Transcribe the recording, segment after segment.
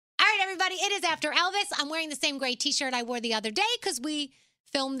everybody. It is After Elvis. I'm wearing the same gray T-shirt I wore the other day because we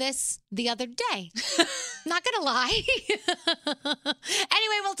filmed this the other day. Not gonna lie.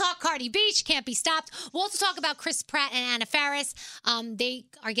 Anyway, we'll talk Cardi B. She can't be stopped. We'll also talk about Chris Pratt and Anna Faris. They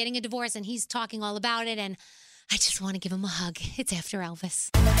are getting a divorce, and he's talking all about it. And I just want to give him a hug. It's After Elvis.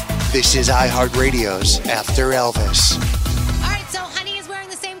 This is iHeartRadio's After Elvis. All right, so Honey is wearing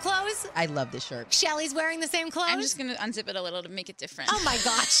the same clothes. I love this shirt. Shelly's wearing the same clothes. I'm just going to unzip it a little to make it different. Oh, my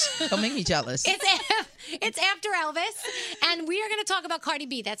gosh. Don't make me jealous. It's After Elvis, and we are going to talk about Cardi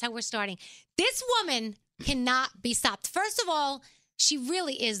B. That's how we're starting. This woman cannot be stopped. First of all, she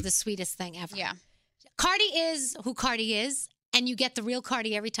really is the sweetest thing ever. Yeah. Cardi is who Cardi is, and you get the real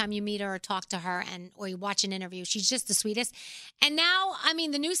Cardi every time you meet her or talk to her or you watch an interview. She's just the sweetest. And now, I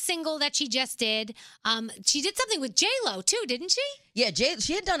mean, the new single that she just did, she did something with J-Lo too, didn't she? Yeah,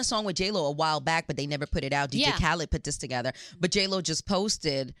 she had done a song with J-Lo a while back, but they never put it out. DJ Khaled put this together. But J-Lo just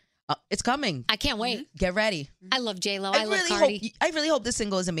posted, it's coming. I can't wait. Get ready. I love J-Lo. I love Cardi. I really hope this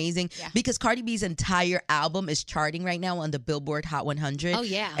single is amazing because Cardi B's entire album is charting right now on the Billboard Hot 100. Oh,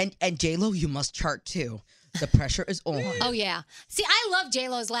 yeah. And J-Lo, you must chart too. The pressure is on. Oh, yeah. See, I love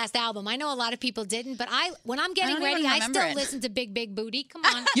J-Lo's last album. I know a lot of people didn't, but when I'm getting ready, I still listen to Big Big Booty. Come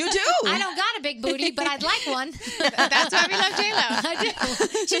on. You do? I don't got a big booty, but I'd like one. That's why we love J-Lo. I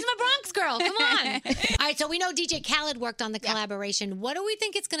do. She's my Bronx girl. Come on. All right, so we know DJ Khaled worked on the collaboration. What do we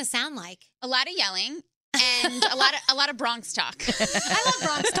think it's going to sound like? A lot of yelling. And a lot of Bronx talk. I love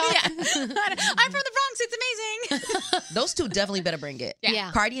Bronx talk. Yeah. I'm from the Bronx. It's amazing. Those two definitely better bring it.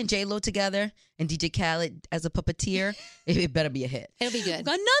 Yeah. Cardi and J-Lo together and DJ Khaled as a puppeteer, it better be a hit. It'll be good.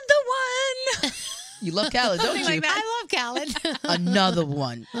 Another one. You love Khaled, don't you? like that. I love Khaled. Another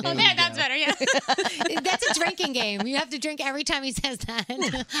one. Oh, yeah, that's better, yeah. That's a drinking game. You have to drink every time he says that. I'd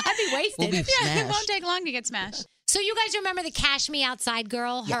be wasted. We'll be Yeah, it smashed. won't take long to get smashed. So you guys remember the Cash Me Outside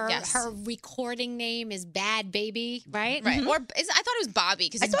girl? Yes. Her recording name is Bad Baby, right? Right. Or I thought it was Bobby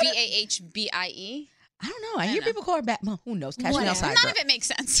because it's Bahbie. I don't know. I hear people call her back. Well, who knows? Cash Me Whatever. Outside. None girl. of it makes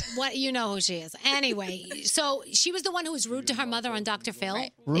sense. What you know who she is. Anyway, so she was the one who was rude to her mother on Dr. Phil.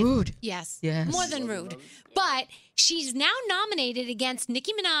 Right. Rude. Yes. Yes. More than rude. But she's now nominated against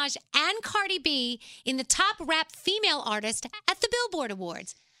Nicki Minaj and Cardi B in the top rap female artist at the Billboard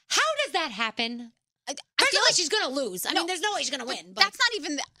Awards. How does that happen? I feel like she's going to lose. I mean, there's no way she's going to win. But That's not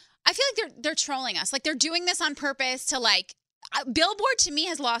even. I feel like they're trolling us. Like they're doing this on purpose to Billboard to me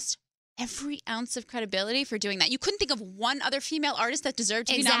has lost every ounce of credibility for doing that. You couldn't think of one other female artist that deserved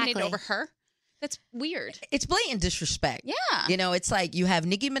to be nominated over her. That's weird. It's blatant disrespect. Yeah. You know, it's like you have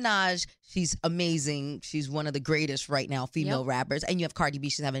Nicki Minaj. She's amazing. She's one of the greatest right now female rappers. And you have Cardi B.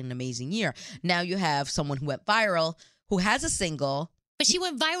 She's having an amazing year. Now you have someone who went viral, who has a single. But she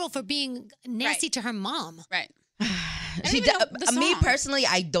went viral for being nasty to her mom. Right. Me personally,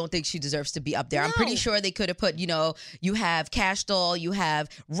 I don't think she deserves to be up there. I'm pretty sure they could have put, you have Cash Doll, you have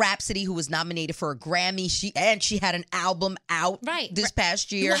Rhapsody, who was nominated for a Grammy. She had an album out this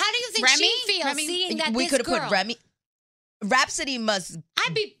past year. Well, how do you think Remy? she feels seeing that we this could have girl? put Remy. Rhapsody must.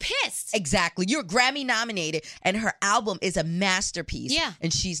 I'd be pissed. Exactly. You're Grammy nominated, and her album is a masterpiece. Yeah.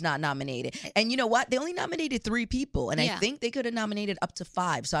 And she's not nominated. And you know what? They only nominated 3 people, and I think they could have nominated up to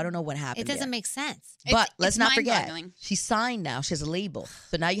 5. So I don't know what happened. It doesn't make sense. But let's not forget, mind-boggling. she's signed now. She has a label.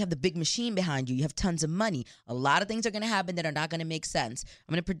 So now you have the big machine behind you. You have tons of money. A lot of things are going to happen that are not going to make sense.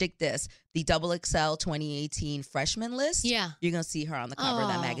 I'm going to predict this. The XXL 2018 freshman list. Yeah. You're going to see her on the cover of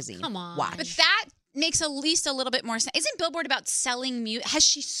that magazine. Come on. Watch. But that makes at least a little bit more sense. Isn't Billboard about selling music? Has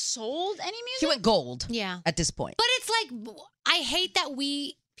she sold any music? She went gold. Yeah. At this point. But it's like, I hate that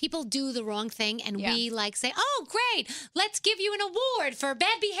people do the wrong thing and we say, oh, great, let's give you an award for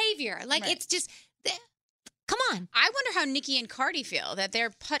bad behavior. Like, it's just, come on. I wonder how Nicki and Cardi feel that they're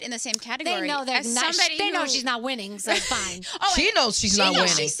put in the same category. They know they're as not. somebody They know who- she's not winning, so it's fine. She knows she's not winning.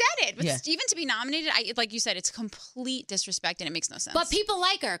 She said it. But Yeah. even to be nominated, like you said, it's complete disrespect and it makes no sense. But people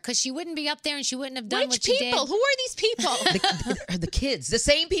like her because she wouldn't be up there and she wouldn't have done Which what she did. people? Who are these people? the kids. The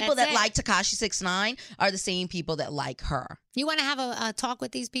same people That's that it. like Tekashi 6ix9ine are the same people that like her. You want to have a talk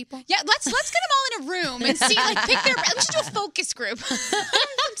with these people? Yeah, let's get them all in a room and see, pick their. Let's do a focus group.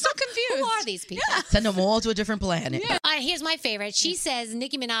 I'm so confused. Who are these people? Send them all to a different planet. Here's my favorite. She says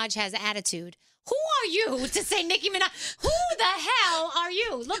Nicki Minaj has attitude. Who are you to say Nicki Minaj? Who the hell are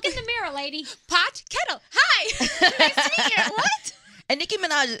you? Look in the mirror, lady. Pot, kettle. Hi. Nice to meet you. What? And Nicki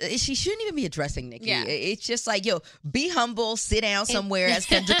Minaj, she shouldn't even be addressing Nicki. Yeah. It's just like, be humble, sit down somewhere, as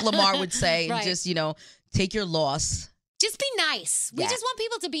Kendrick Lamar would say, Right. and just, take your loss. Just be nice. We Yeah. just want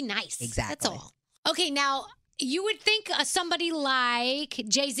people to be nice. Exactly. That's all. Okay, now you would think somebody like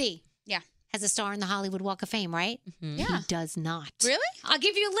Jay-Z. Yeah. has a star in the Hollywood Walk of Fame, right? Yeah. He does not. Really? I'll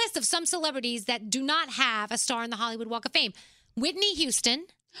give you a list of some celebrities that do not have a star in the Hollywood Walk of Fame. Whitney Houston,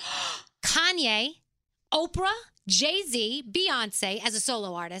 Kanye, Oprah, Jay-Z, Beyonce as a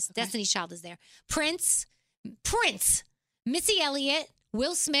solo artist. Okay. Destiny's Child is there. Prince, Missy Elliott,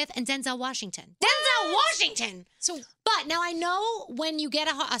 Will Smith, and Denzel Washington. Denzel Washington! But now I know when you get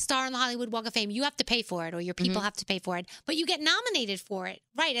a star on the Hollywood Walk of Fame, you have to pay for it, or your people have to pay for it, but you get nominated for it,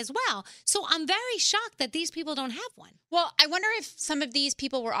 right, as well. So I'm very shocked that these people don't have one. Well, I wonder if some of these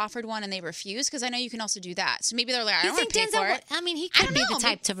people were offered one and they refused, because I know you can also do that. So maybe they're like, I don't want to pay for it. I mean, he could be the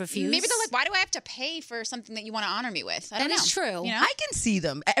type to refuse. Maybe they're like, why do I have to pay for something that you want to honor me with? I don't know. That is true. You know? I can see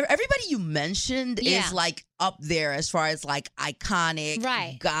them. Everybody you mentioned is like up there as far as like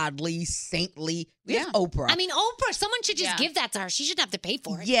iconic, godly, saintly. We have Oprah. I mean, Oprah, someone should just give that to her. She shouldn't have to pay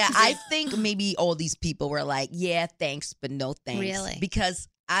for it. Yeah, I think maybe all these people were like, yeah, thanks, but no thanks. Really? Because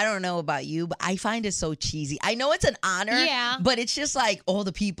I don't know about you, but I find it so cheesy. I know it's an honor, but it's just like all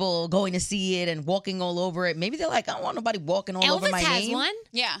the people going to see it and walking all over it. Maybe they're like, I don't want nobody walking all over my name. Elvis has one.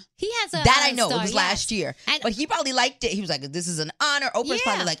 Yeah. He has a That I know. star, it was last year. But he probably liked it. He was like, this is an honor. Oprah's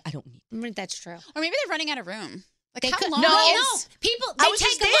probably like, I don't need it. That's true. Or maybe they're running out of room. Like, how long No, people, they I was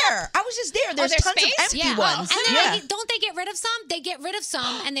just there. I was just there. There's tons space? of empty ones. And then don't they get rid of some? They get rid of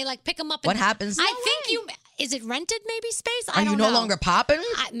some and they like pick them up. What happens? I think is it rented maybe space? Are you no longer popping?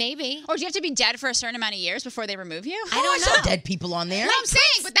 Maybe. Or do you have to be dead for a certain amount of years before they remove you? I don't know. know. Dead people on there. No, I'm saying,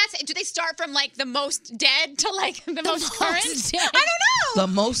 but do they start from like the most dead to like the most current? Dead. I don't know. The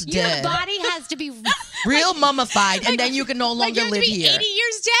most dead. Your body has to be real mummified, and then you can no longer live here. 80 here.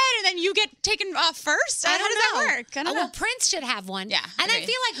 years dead, and then you get taken off first. How does that work? I don't know. Well, Prince should have one. Yeah, and I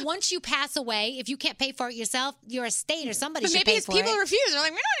feel like once you pass away, if you can't pay for it yourself, your estate or somebody should maybe pay his for people it. refuse. They're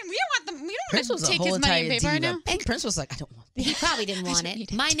like, we don't want them. We don't want to take his whole money and pay entire for it now. diva. Prince was like, I don't want that. He probably didn't want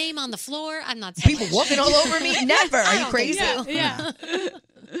it. My name on the floor. I'm not saying People walking all over me? Never. Are you crazy? Yeah.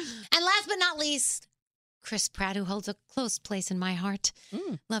 And last but not least, Chris Pratt, who holds a close place in my heart.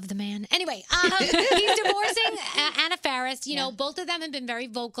 Love the man. Anyway, he's divorcing Anna Faris. You know, both of them have been very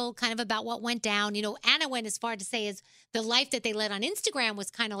vocal kind of about what went down. You know, Anna went as far to say is the life that they led on Instagram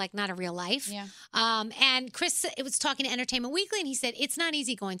was kind of like not a real life. Yeah. And Chris was talking to Entertainment Weekly, and he said, it's not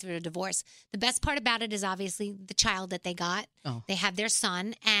easy going through a divorce. The best part about it is obviously the child that they got. Oh. They have their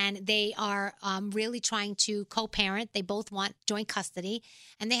son, and they are really trying to co-parent. They both want joint custody,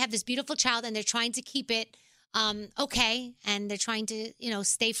 and they have this beautiful child, and they're trying to keep it okay, and they're trying to, you know,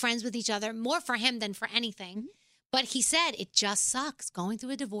 stay friends with each other, more for him than for anything. Mm-hmm. But he said it just sucks. Going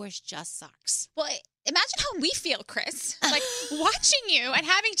through a divorce just sucks. Well, imagine how we feel, Chris, like watching you and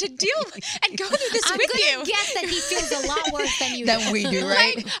having to deal and go through this with you. I'm guess that he feels a lot worse than you than we do,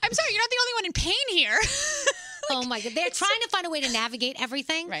 right? Like, I'm sorry, you're not the only one in pain here. Oh my God. They're trying to find a way to navigate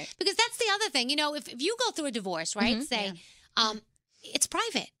everything. Right. Because that's the other thing. You know, if you go through a divorce, right, say, it's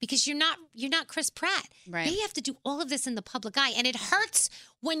private because you're not Chris Pratt. Right. They have to do all of this in the public eye, and it hurts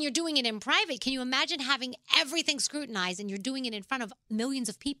when you're doing it in private. Can you imagine having everything scrutinized and you're doing it in front of millions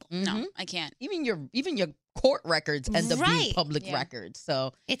of people? No, I can't. Even your court records end up being public records.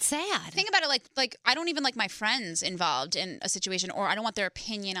 So it's sad. Think about it like I don't even like my friends involved in a situation, or I don't want their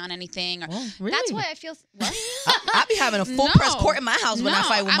opinion on anything. Or, really? That's why I feel. I be having a full press court in my house when I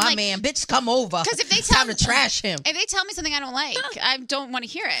fight with my man. Bitch, come over. Because if they time to trash him. If they tell me something I don't like, I don't want to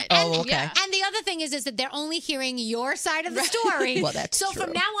hear it. Oh, okay. And the other thing is that they're only hearing your side of the story. Well, that's so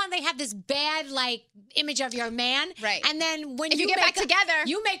true. from now on, they have this bad image of your man. Right. And then when if you get back together,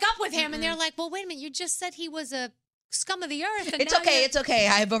 you make up with him, and they're like, "Well, wait a minute, you just said he was a scum of the earth." And it's okay. It's okay.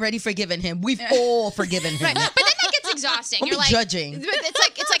 I've already forgiven him. We've all forgiven him. Right. But then that gets exhausting. You're like judging.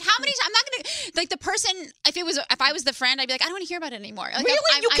 It's like how many times I'm not gonna like the person. If I was the friend, I'd be like, I don't want to hear about it anymore. Like,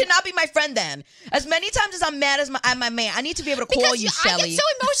 really, you cannot be my friend then. As many times as I'm mad as my man, I need to be able to call you, Shelly. I get so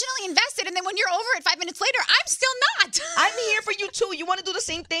emotionally invested, and then when you're over it 5 minutes later, I'm still not. I'm here for you too. You want to do the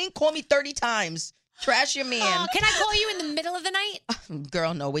same thing? Call me 30 times. Trash your man. Can I call you in the middle of the night?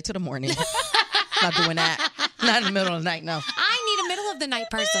 Girl, no. Wait till the morning. Not doing that. Not in the middle of the night, no. I need a middle of the night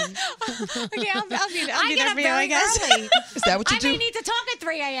person. Okay, I'll be I there get for you, I guess. Early. Is that what you do? I may need to talk at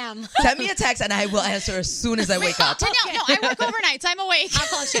 3 a.m. Send me a text and I will answer as soon as I wake up. Danielle, no, I work overnights. I'm awake. I'll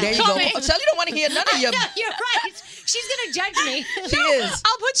call Shelly. There you go. Shelly don't want to hear none of you. You're right. She's going to judge me. She is.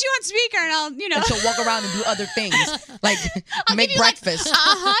 I'll put you on speaker and I'll, And she'll walk around and do other things. Like make breakfast.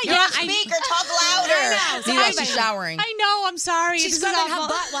 You're on speaker, talk louder. I know. Meanwhile, she's showering. I know, I'm sorry. She's rubbing her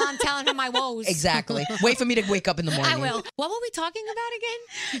butt while I'm telling her my woes. Exactly. Wait for me to wake up in the morning. I will. What were we talking about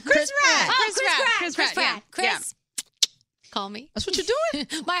again? Chris Pratt. Chris Pratt. Yeah. Chris, Call me. That's what you're doing?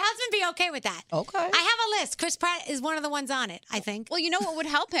 My husband be okay with that. Okay. I have a list. Chris Pratt is one of the ones on it, I think. Well, you know what would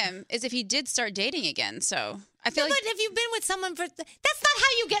help him is if he did start dating again. So I feel like. But if you've been with someone for. That's not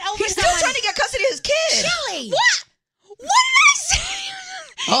how you get over He's someone. still trying to get custody of his kid. Shelly. What did I say?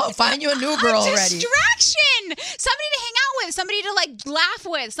 Oh, find you a new girl already. Distraction. Somebody to hang out with, somebody to like laugh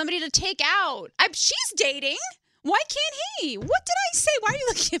with, somebody to take out. She's dating. Why can't he? What did I say? Why are you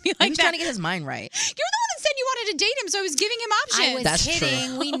looking at me like that? He was trying to get his mind right. You're the one that said you wanted to date him, so I was giving him options. I was That's kidding.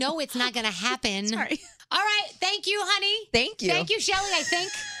 true. We know it's not going to happen. Sorry. All right. Thank you, honey. Thank you. Thank you, Shelly, I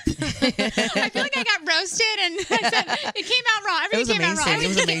think. I feel like I got roasted and I said it came out wrong. Everything came out wrong. It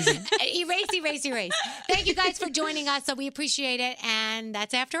was amazing. Erase. Thank you guys for joining us. So we appreciate it. And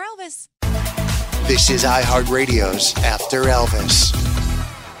that's After Elvis. This is iHeartRadio's After Elvis.